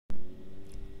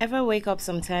Ever wake up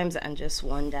sometimes and just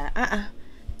wonder,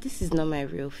 this is not my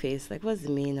real face. Like, what's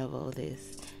the meaning of all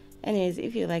this? Anyways,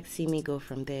 if you like see me go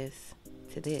from this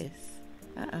to this,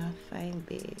 fine,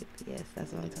 babe. Yes,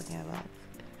 that's what I'm talking about.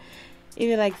 If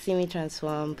you like see me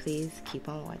transform, please keep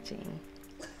on watching.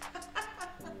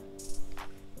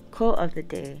 Quote of the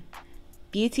day.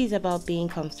 Beauty is about being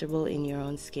comfortable in your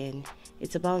own skin.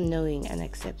 It's about knowing and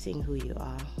accepting who you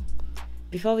are.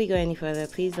 Before we go any further,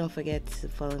 please don't forget to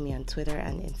follow me on Twitter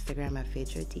and Instagram at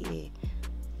FejiroDA.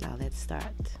 Now let's start.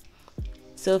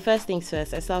 So first things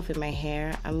first, I start off with my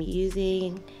hair. I'm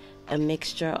using a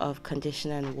mixture of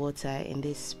conditioner and water in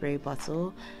this spray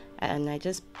bottle, and I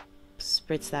just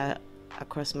spritz that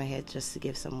across my head just to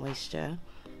give some moisture.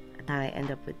 And now I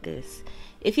end up with this.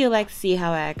 If you like to see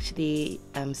how I actually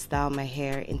style my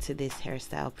hair into this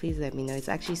hairstyle, please let me know. It's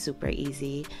actually super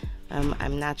easy.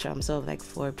 I'm natural. I'm sort of like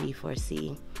 4B,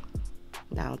 4C.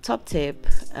 Now, top tip,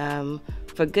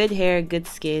 for good hair, good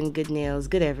skin, good nails,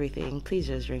 good everything, please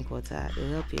just drink water. It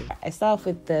will help you. I start off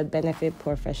with the Benefit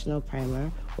Professional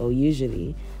Primer. Well,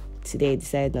 usually. Today I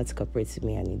decided not to cooperate with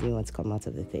me and it didn't want to come out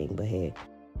of the thing, but hey.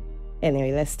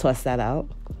 Anyway, let's toss that out.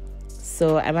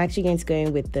 So I'm actually going to go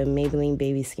in with the Maybelline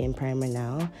Baby Skin Primer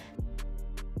now.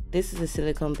 This is a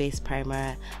silicone-based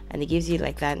primer, and it gives you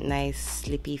like that nice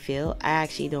slippy feel. I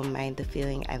actually don't mind the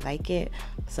feeling. I like it.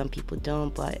 Some people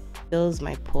don't, but it fills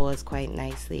my pores quite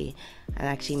nicely and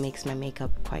actually makes my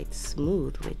makeup quite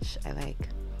smooth, which I like.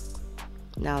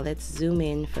 Now let's zoom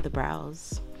in for the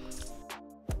brows.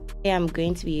 I'm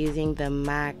going to be using the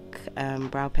MAC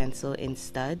brow pencil in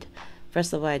Stud.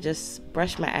 First of all, I just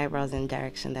brush my eyebrows in the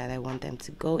direction that I want them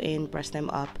to go in, brush them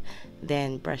up,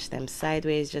 then brush them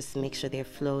sideways just to make sure they're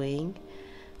flowing.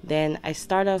 Then I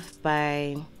start off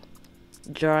by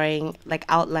drawing, like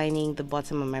outlining the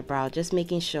bottom of my brow, just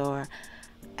making sure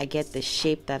I get the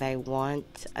shape that I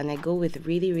want, and I go with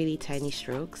really, really tiny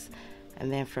strokes. And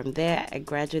then from there, I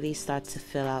gradually start to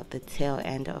fill out the tail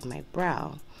end of my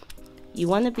brow. You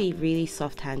want to be really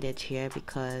soft-handed here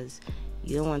because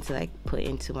you don't want to like put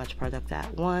in too much product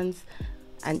at once,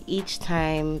 and each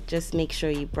time just make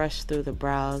sure you brush through the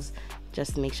brows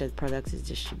just to make sure the product is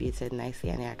distributed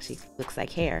nicely and it actually looks like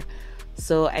hair.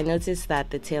 So I noticed that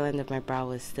the tail end of my brow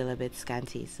was still a bit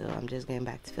scanty, so I'm just going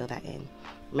back to fill that in.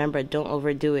 Remember, don't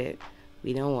overdo it.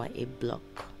 We don't want a block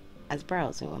as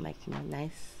brows. We want like, you know,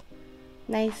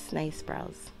 nice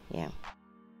brows. Yeah.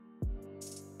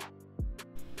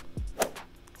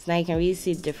 So now you can really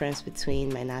see the difference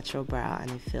between my natural brow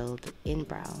and a filled in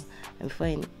brow. And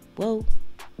before whoa,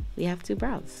 we have two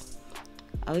brows.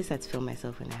 I always have to feel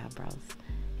myself when I have brows.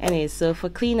 Anyways, so for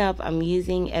cleanup, I'm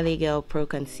using LA Girl Pro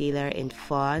Concealer in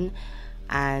Fawn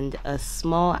and a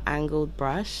small angled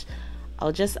brush.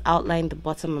 I'll just outline the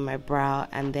bottom of my brow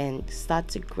and then start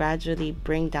to gradually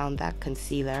bring down that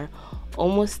concealer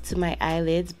almost to my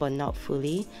eyelids, but not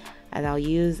fully. And I'll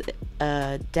use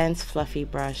a dense fluffy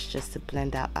brush just to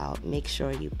blend that out. Make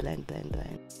sure you blend.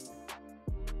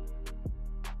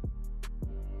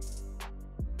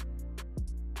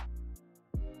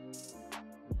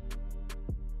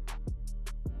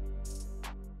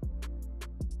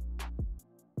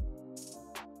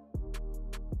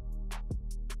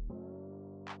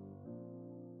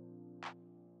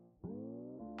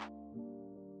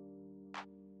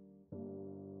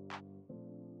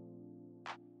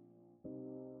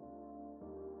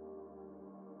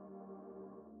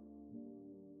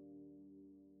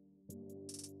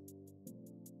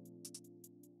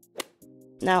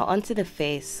 Now onto the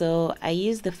face. So I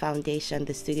use the foundation,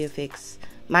 the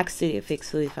MAC Studio Fix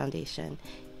Fluid Foundation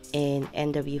in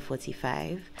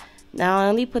NW45. Now I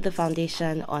only put the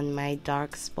foundation on my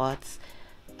dark spots.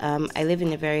 I live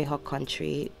in a very hot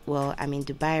country. Well, I'm in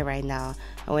Dubai right now,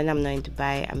 and when I'm not in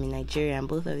Dubai, I'm in Nigeria, and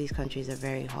both of these countries are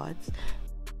very hot.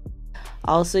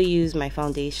 I also use my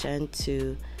foundation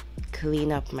to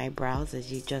clean up my brows,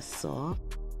 as you just saw.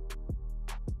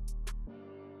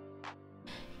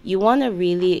 You want to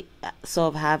really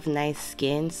sort of have nice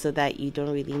skin so that you don't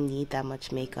really need that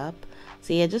much makeup.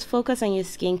 So yeah, just focus on your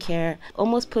skincare.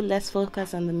 Almost put less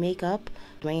focus on the makeup.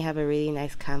 When you have a really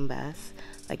nice canvas,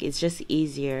 like it's just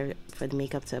easier for the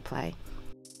makeup to apply.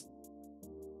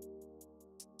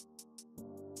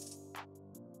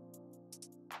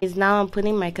 Now I'm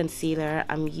putting my concealer.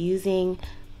 I'm using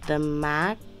the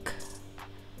MAC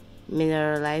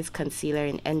Mineralise concealer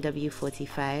in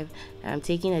NW45, and I'm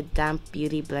taking a damp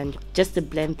beauty blend just to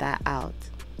blend that out.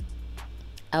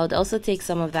 I would also take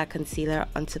some of that concealer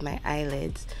onto my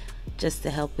eyelids just to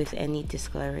help with any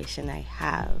discoloration I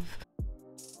have.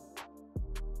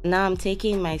 Now I'm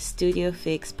taking my Studio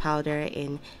Fix powder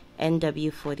in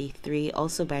NW43,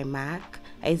 also by MAC,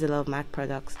 I use a lot of MAC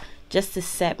products just to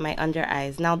set my under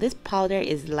eyes. Now this powder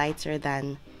is lighter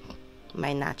than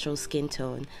my natural skin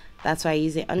tone. That's why I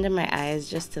use it under my eyes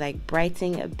just to like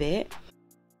brighten a bit.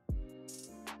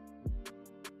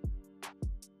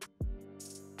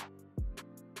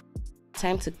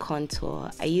 Time to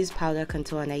contour. I use powder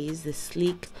contour and I use the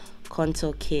Sleek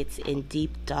Contour Kit in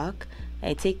Deep Dark.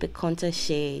 I take the contour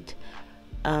shade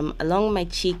along my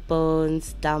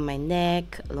cheekbones, down my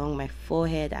neck, along my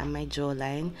forehead and my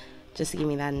jawline, just to give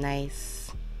me that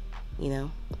nice, you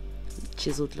know,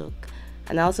 chiseled look.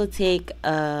 And I also take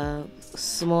a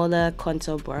smaller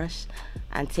contour brush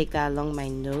and take that along my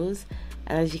nose.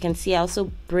 And as you can see, I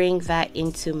also bring that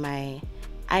into my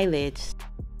eyelids.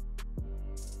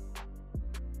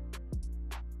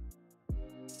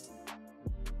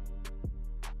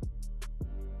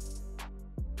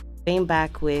 Going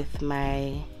back with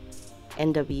my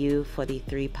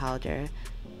NW43 powder,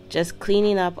 just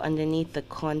cleaning up underneath the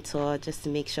contour just to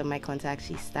make sure my contour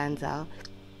actually stands out,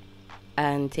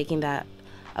 and taking that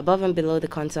above and below the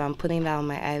contour and putting that on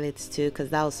my eyelids too, because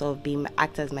that will sort of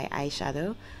act as my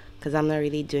eyeshadow, because I'm not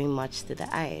really doing much to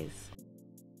the eyes.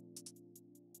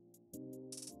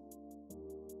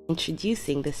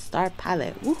 Introducing the Star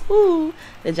palette, woohoo!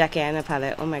 The Jackie Aina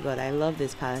palette. Oh my god, I love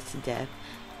this palette to death.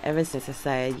 Ever since I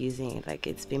started using it, like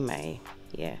it's been my,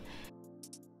 yeah.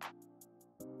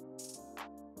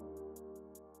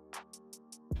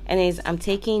 Anyways, I'm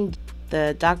taking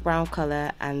the dark brown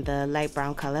color and the light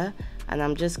brown color, and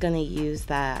I'm just gonna use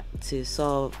that to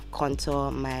sort of contour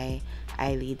my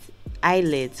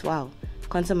eyelids, wow,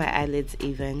 contour my eyelids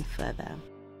even further.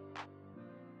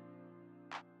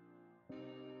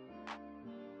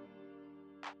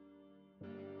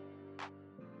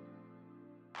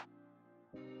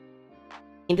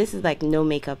 And this is like no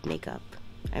makeup.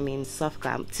 I mean, soft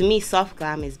glam. To me, soft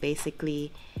glam is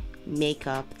basically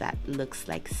makeup that looks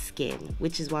like skin,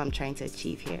 which is what I'm trying to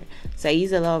achieve here. So I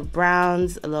use a lot of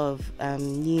browns, a lot of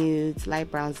nudes,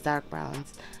 light browns, dark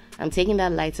browns. I'm taking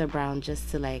that lighter brown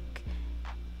just to like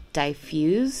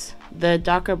diffuse the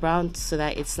darker brown so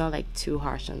that it's not like too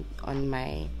harsh on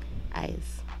my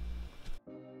eyes.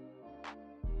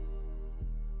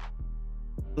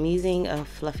 I'm using a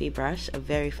fluffy brush, a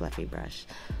very fluffy brush,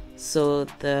 so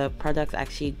the product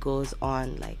actually goes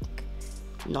on like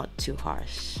not too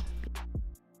harsh.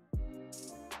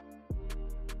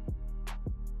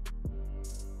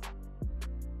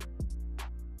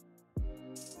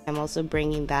 I'm also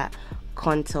bringing that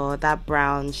contour, that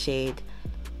brown shade,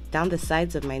 down the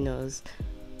sides of my nose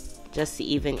just to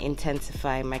even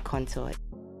intensify my contour.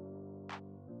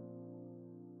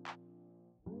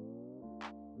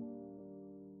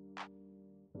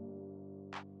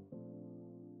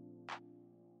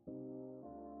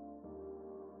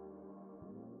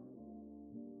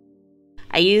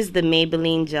 I use the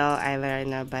Maybelline gel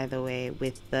eyeliner, by the way,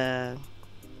 with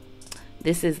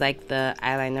this is like the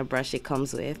eyeliner brush it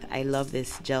comes with. I love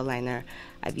this gel liner.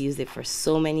 I've used it for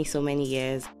so many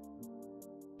years.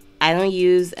 I don't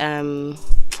use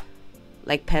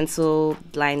like pencil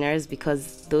liners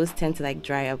because those tend to like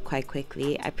dry up quite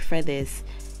quickly. I prefer this.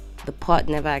 The pot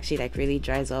never actually like really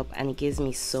dries up and it gives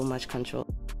me so much control.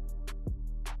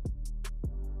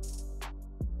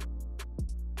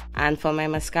 And for my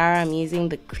mascara, I'm using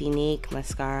the Clinique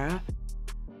mascara.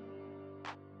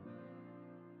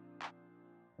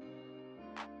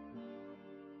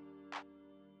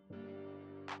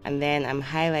 And then I'm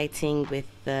highlighting with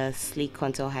the Sleek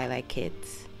Contour Highlight Kit,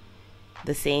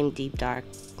 the same deep dark.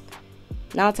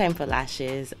 Now time for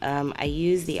lashes. I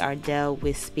use the Ardell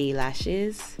Wispy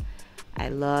lashes. I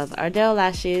love Ardell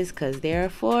lashes because they're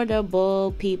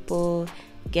affordable, people.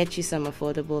 Get you some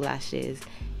affordable lashes.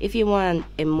 If you want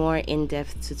a more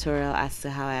in-depth tutorial as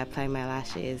to how I apply my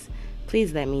lashes,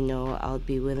 please let me know. I'll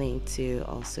be willing to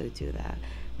also do that.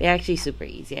 They're actually super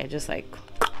easy. I just like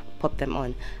pop them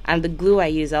on. And the glue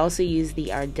I also use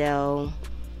the Ardell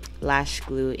lash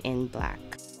glue in black.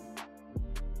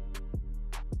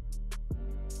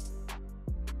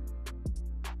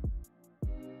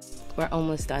 We're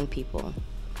almost done, people.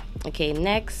 Okay,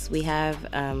 next we have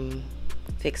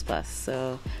Fix Plus.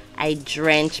 So I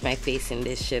drench my face in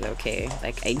this shit, okay?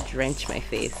 Like I drench my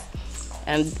face.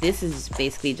 And this is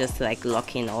basically just to like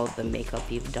lock in all the makeup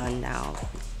you've done now.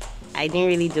 I didn't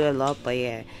really do a lot, but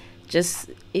yeah, just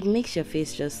it makes your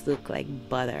face just look like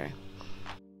butter.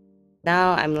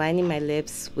 Now I'm lining my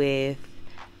lips with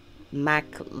MAC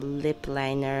lip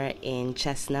liner in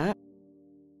Chestnut.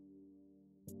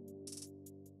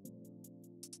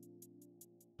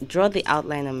 Draw the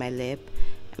outline on my lip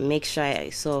and make sure I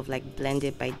sort of like blend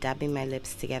it by dabbing my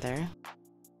lips together.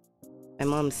 My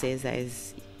mom says that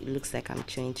is it looks like I'm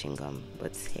chewing chewing gum,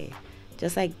 but hey,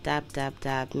 just like dab dab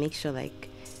dab. Make sure like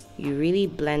you really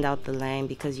blend out the line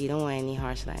because you don't want any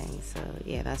harsh lines. So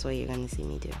yeah, that's what you're gonna see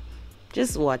me do.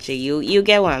 Just watch it, you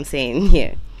get what I'm saying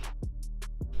here.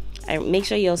 And make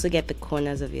sure you also get the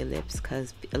corners of your lips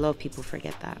because a lot of people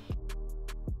forget that.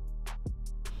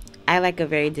 I like a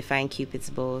very defined cupid's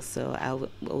bow, so I'll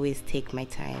always take my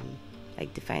time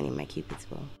like defining my cupid's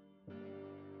bow.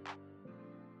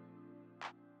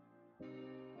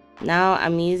 Now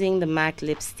I'm using the MAC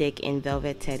lipstick in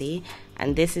Velvet Teddy,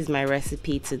 and this is my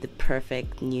recipe to the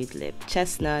perfect nude lip.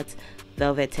 Chestnut,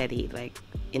 Velvet Teddy, like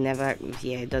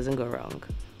it doesn't go wrong.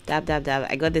 Dab dab dab.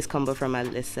 I got this combo from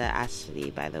Alyssa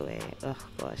Ashley, by the way. Oh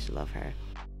gosh, love her.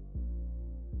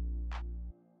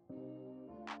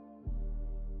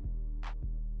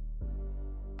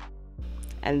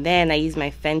 And then I use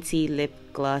my Fenty lip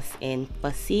gloss in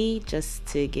Fussy just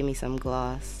to give me some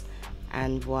gloss.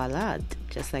 And voila,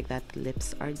 just like that, the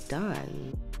lips are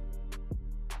done.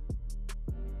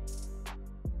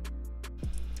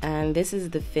 And this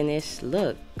is the finished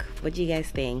look. What do you guys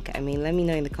think? I mean, let me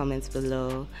know in the comments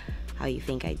below how you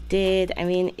think I did. I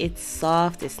mean, it's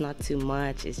soft, it's not too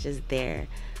much, it's just there.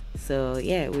 So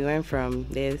yeah, we went from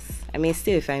this, I mean,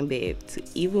 still a fine babe, to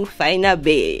even finer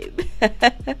babe.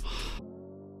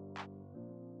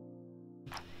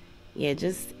 Yeah,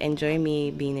 just enjoy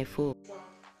me being a fool.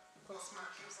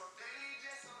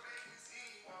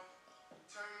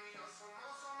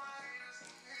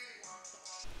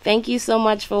 Thank you so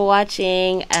much for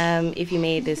watching. If you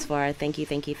made it this far, thank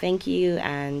you,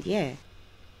 and yeah,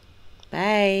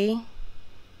 bye.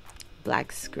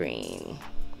 Black screen.